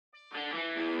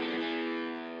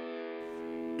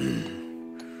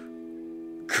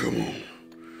Come on.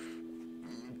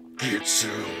 Get some.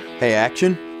 Hey,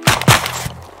 action.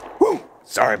 Whew!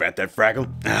 Sorry about that, Fraggle.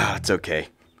 It's okay.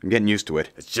 I'm getting used to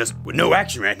it. It's just, with no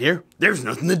action right here, there's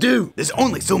nothing to do. There's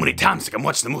only so many times I can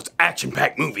watch the most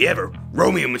action-packed movie ever,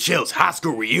 Romeo and Michelle's high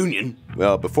school reunion.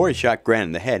 Well, before he shot Gran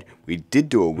in the head, we did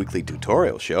do a weekly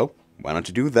tutorial show. Why don't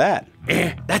you do that?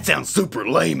 That sounds super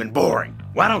lame and boring.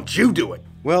 Why don't you do it?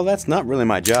 Well, that's not really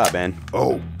my job, Ann.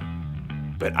 Oh,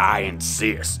 but I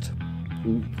insist.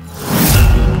 Did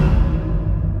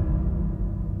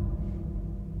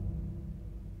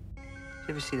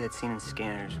you ever see that scene in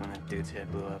Scanners when that dude's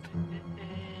head blew up?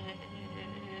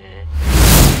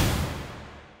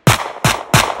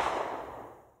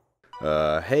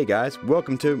 Hey guys,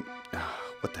 welcome to...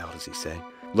 what the hell does he say?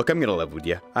 Look, I'm gonna level with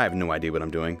you. I have no idea what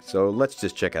I'm doing, so let's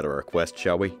just check out our request,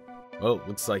 shall we? Well,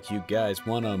 looks like you guys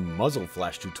want a muzzle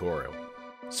flash tutorial.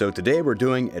 So today we're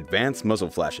doing Advanced Muzzle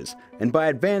Flashes. And by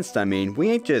advanced, I mean we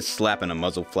ain't just slapping a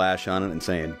muzzle flash on it and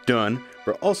saying, done.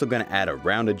 We're also gonna add a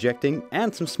round ejecting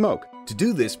and some smoke. To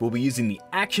do this, we'll be using the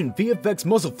Action VFX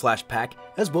Muzzle Flash pack,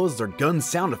 as well as their Gun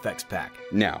Sound Effects pack.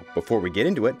 Now, before we get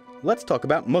into it, let's talk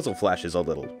about muzzle flashes a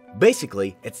little.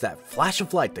 Basically, it's that flash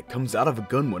of light that comes out of a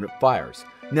gun when it fires.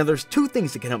 Now there's two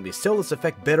things that can help you sell this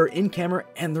effect better in camera,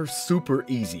 and they're super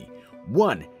easy.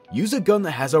 1. Use a gun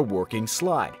that has a working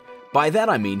slide. By that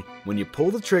I mean, when you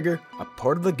pull the trigger, a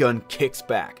part of the gun kicks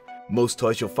back. Most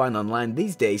toys you'll find online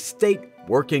these days state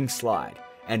working slide.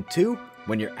 And 2,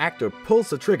 when your actor pulls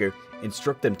the trigger,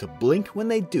 instruct them to blink when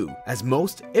they do, as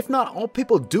most, if not all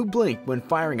people do blink when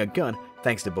firing a gun,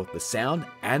 thanks to both the sound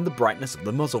and the brightness of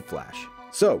the muzzle flash.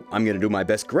 So, I'm gonna do my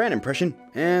best Gran impression,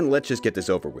 and let's just get this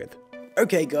over with.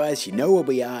 Okay guys, you know where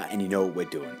we are and you know what we're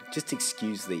doing. Just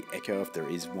excuse the echo if there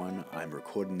is one. I'm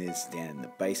recording this down in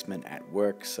the basement at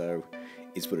work, so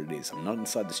it's what it is. I'm not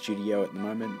inside the studio at the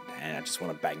moment and I just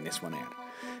want to bang this one out.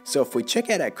 So if we check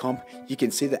out our comp, you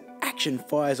can see that Action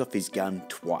fires off his gun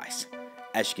twice.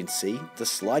 As you can see, the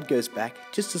slide goes back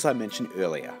just as I mentioned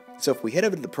earlier. So if we head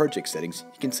over to the project settings,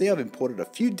 you can see I've imported a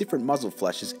few different muzzle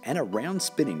flashes and a round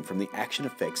spinning from the Action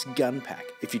Effects gun pack.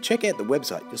 If you check out the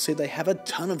website, you'll see they have a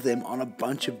ton of them on a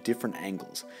bunch of different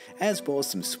angles, as well as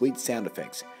some sweet sound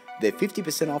effects. Their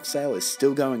 50% off sale is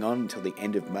still going on until the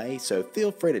end of May, so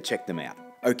feel free to check them out.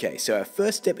 Okay, so our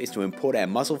first step is to import our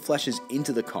muzzle flashes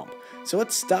into the comp. So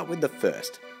let's start with the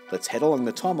first. Let's head along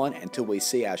the timeline until we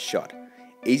see our shot.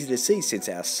 Easy to see since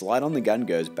our slide on the gun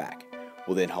goes back.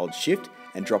 We'll then hold shift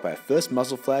and drop our first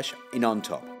muzzle flash in on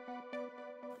top.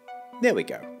 There we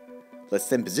go. Let's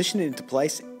then position it into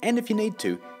place, and if you need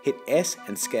to, hit S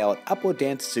and scale it up or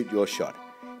down to suit your shot.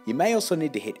 You may also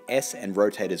need to hit S and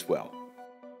rotate as well.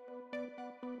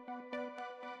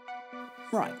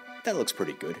 Right, that looks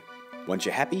pretty good. Once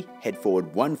you're happy, head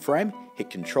forward one frame, hit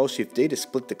Ctrl-Shift-D to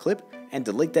split the clip, and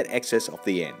delete that excess off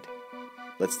the end.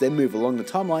 Let's then move along the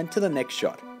timeline to the next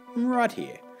shot, right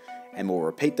here, and we'll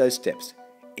repeat those steps.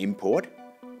 Import,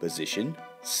 position,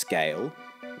 scale,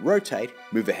 rotate,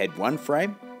 move ahead one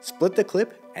frame, split the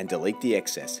clip, and delete the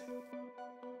excess.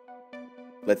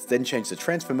 Let's then change the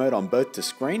transfer mode on both to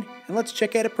screen, and let's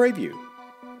check out a preview.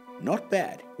 Not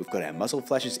bad, we've got our muzzle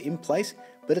flashes in place,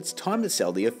 but it's time to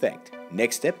sell the effect.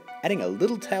 Next step, adding a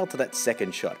little tail to that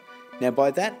second shot. Now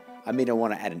by that, I mean I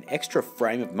want to add an extra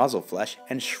frame of muzzle flash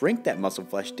and shrink that muzzle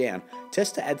flash down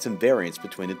just to add some variance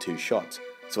between the two shots.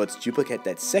 So let's duplicate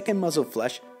that second muzzle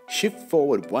flash, shift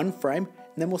forward one frame,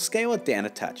 and then we'll scale it down a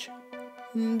touch.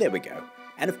 There we go.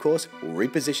 And of course, we'll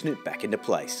reposition it back into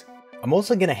place. I'm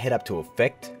also going to head up to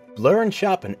Effect, Blur and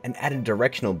Sharpen, and add a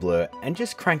directional blur and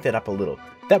just crank that up a little.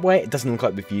 That way it doesn't look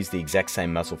like we've used the exact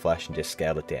same muzzle flash and just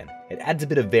scaled it down. It adds a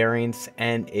bit of variance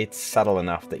and it's subtle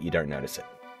enough that you don't notice it.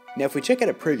 Now if we check out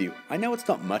a preview, I know it's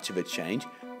not much of a change,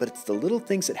 but it's the little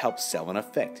things that help sell an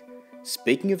effect.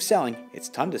 Speaking of selling, it's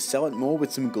time to sell it more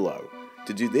with some glow.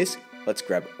 To do this, let's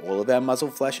grab all of our muzzle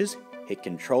flashes, hit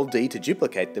Ctrl-D to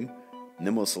duplicate them, and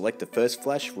then we'll select the first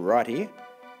flash right here,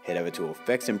 head over to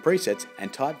Effects and Presets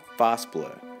and type Fast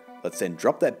Blur. Let's then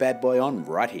drop that bad boy on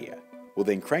right here. We'll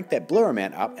then crank that blur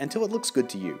amount up until it looks good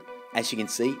to you. As you can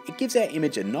see, it gives our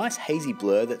image a nice hazy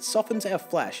blur that softens our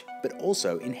flash, but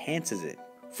also enhances it.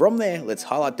 From there, let's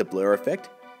highlight the blur effect,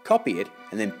 copy it,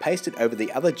 and then paste it over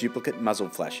the other duplicate muzzle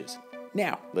flashes.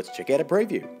 Now, let's check out a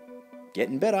preview.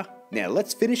 Getting better. Now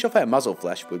let's finish off our muzzle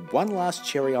flash with one last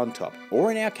cherry on top, or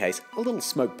in our case, a little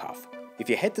smoke puff. If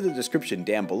you head to the description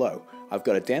down below, I've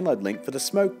got a download link for the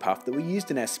smoke puff that we used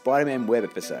in our Spider-Man web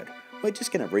episode. We're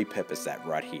just going to repurpose that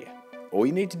right here. All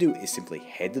you need to do is simply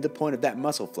head to the point of that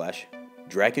muzzle flash,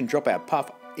 drag and drop our puff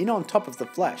in on top of the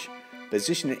flash,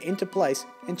 position it into place,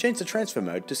 and change the transfer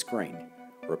mode to screen.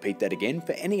 Repeat that again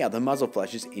for any other muzzle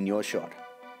flashes in your shot.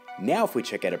 Now if we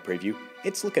check out a preview,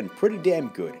 it's looking pretty damn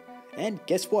good. And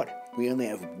guess what? We only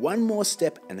have one more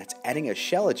step, and that's adding a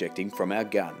shell ejecting from our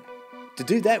gun. To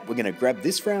do that, we're going to grab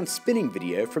this round spinning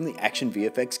video from the Action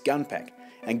VFX gun pack.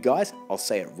 And guys, I'll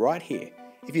say it right here.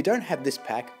 If you don't have this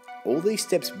pack, all these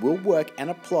steps will work and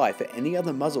apply for any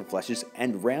other muzzle flashes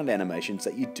and round animations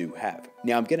that you do have.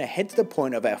 Now I'm going to head to the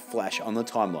point of our flash on the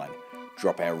timeline,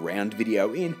 drop our round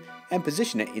video in, and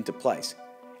position it into place.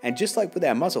 And just like with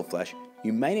our muzzle flash,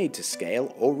 you may need to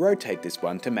scale or rotate this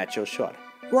one to match your shot.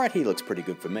 Right here looks pretty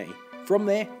good for me. From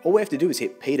there, all we have to do is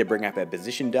hit P to bring up our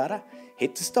position data,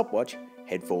 hit the stopwatch,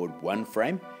 head forward one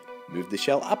frame, move the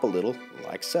shell up a little,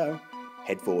 like so,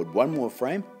 head forward one more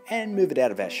frame, and move it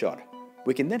out of our shot.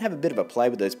 We can then have a bit of a play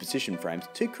with those position frames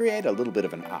to create a little bit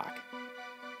of an arc.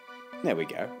 There we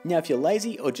go. Now if you're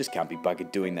lazy or just can't be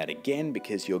buggered doing that again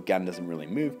because your gun doesn't really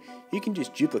move, you can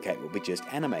just duplicate what we just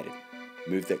animated.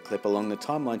 Move that clip along the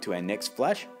timeline to our next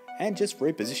flash, and just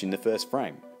reposition the first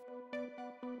frame.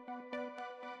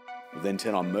 We'll then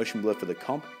turn on motion blur for the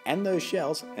comp and those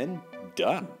shells, and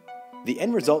done. The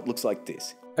end result looks like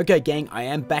this. Okay gang, I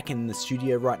am back in the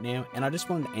studio right now, and I just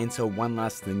wanted to answer one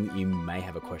last thing that you may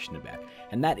have a question about,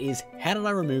 and that is, how did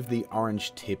I remove the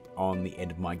orange tip on the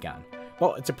end of my gun?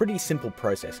 Well, it's a pretty simple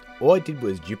process. All I did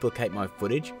was duplicate my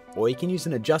footage, or you can use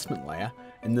an adjustment layer,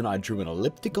 and then I drew an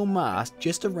elliptical mask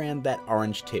just around that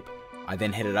orange tip. I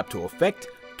then headed up to Effect,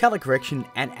 Color Correction,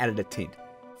 and added a tint.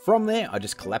 From there, I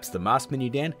just collapsed the mask menu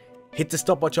down, hit the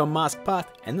stopwatch on mask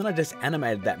path, and then I just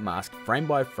animated that mask frame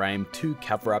by frame to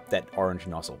cover up that orange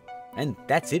nozzle. And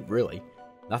that's it really.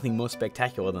 Nothing more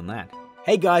spectacular than that.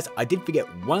 Hey guys, I did forget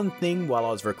one thing while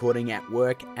I was recording at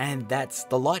work, and that's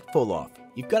the light fall off.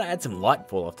 You've got to add some light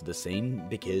fall off to the scene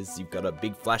because you've got a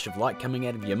big flash of light coming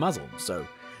out of your muzzle, so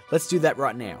let's do that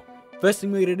right now. First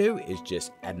thing we're going to do is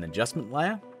just add an adjustment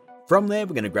layer. From there,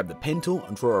 we're going to grab the pen tool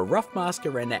and draw a rough mask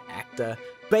around our actor,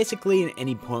 basically at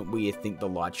any point where you think the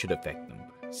light should affect them.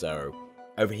 So,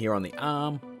 over here on the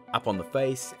arm, up on the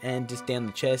face, and just down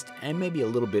the chest, and maybe a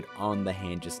little bit on the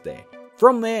hand just there.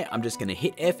 From there, I'm just going to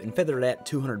hit F and feather it out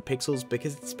 200 pixels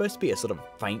because it's supposed to be a sort of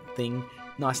faint thing,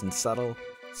 nice and subtle.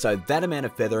 So that amount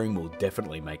of feathering will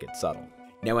definitely make it subtle.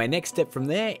 Now our next step from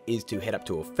there is to head up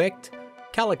to Effect,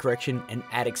 Color Correction, and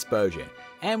add exposure.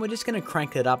 And we're just going to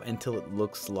crank it up until it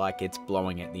looks like it's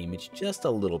blowing out the image just a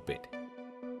little bit.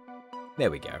 There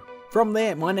we go. From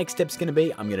there, my next step is going to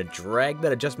be, I'm going to drag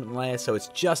that adjustment layer so it's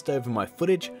just over my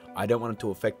footage. I don't want it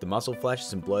to affect the muzzle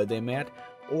flashes and blow them out,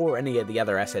 or any of the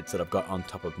other assets that I've got on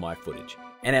top of my footage.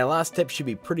 And our last step should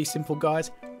be pretty simple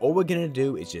guys. All we're going to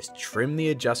do is just trim the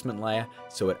adjustment layer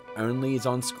so it only is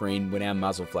on screen when our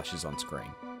muzzle flash is on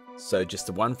screen. So just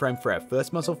the one frame for our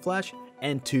first muzzle flash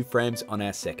and 2 frames on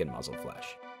our second muzzle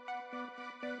flash.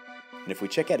 And if we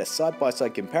check out a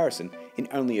side-by-side comparison, in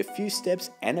only a few steps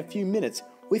and a few minutes,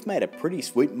 we've made a pretty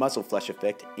sweet muzzle flash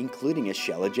effect, including a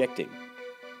shell ejecting.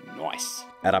 Nice.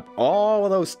 Add up all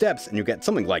of those steps and you get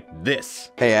something like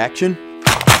this. Hey, action.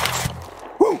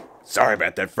 Woo! Sorry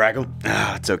about that, Fraggle.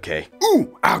 Ah, it's okay.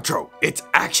 Ooh, outro. It's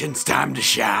action's time to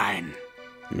shine.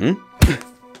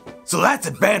 So that's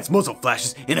Advanced Muzzle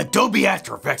Flashes in Adobe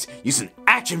After Effects using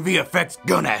Action VFX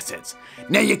gun assets.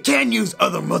 Now you can use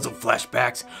other muzzle flash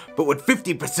packs, but with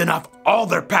 50% off all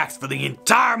their packs for the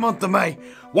entire month of May,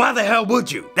 why the hell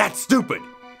would you? That's stupid.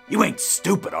 You ain't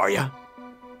stupid, are ya?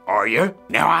 Are you?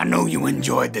 Now I know you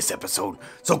enjoyed this episode,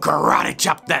 so karate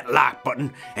chop that like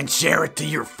button and share it till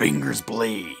your fingers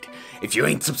bleed. If you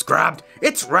ain't subscribed,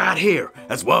 it's right here,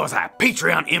 as well as our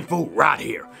Patreon info right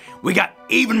here. We got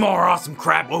even more awesome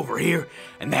crap over here,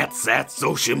 and that's that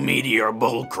social media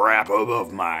bull crap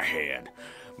above my head.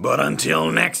 But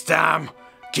until next time,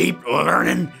 keep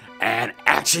learning, and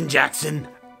Action Jackson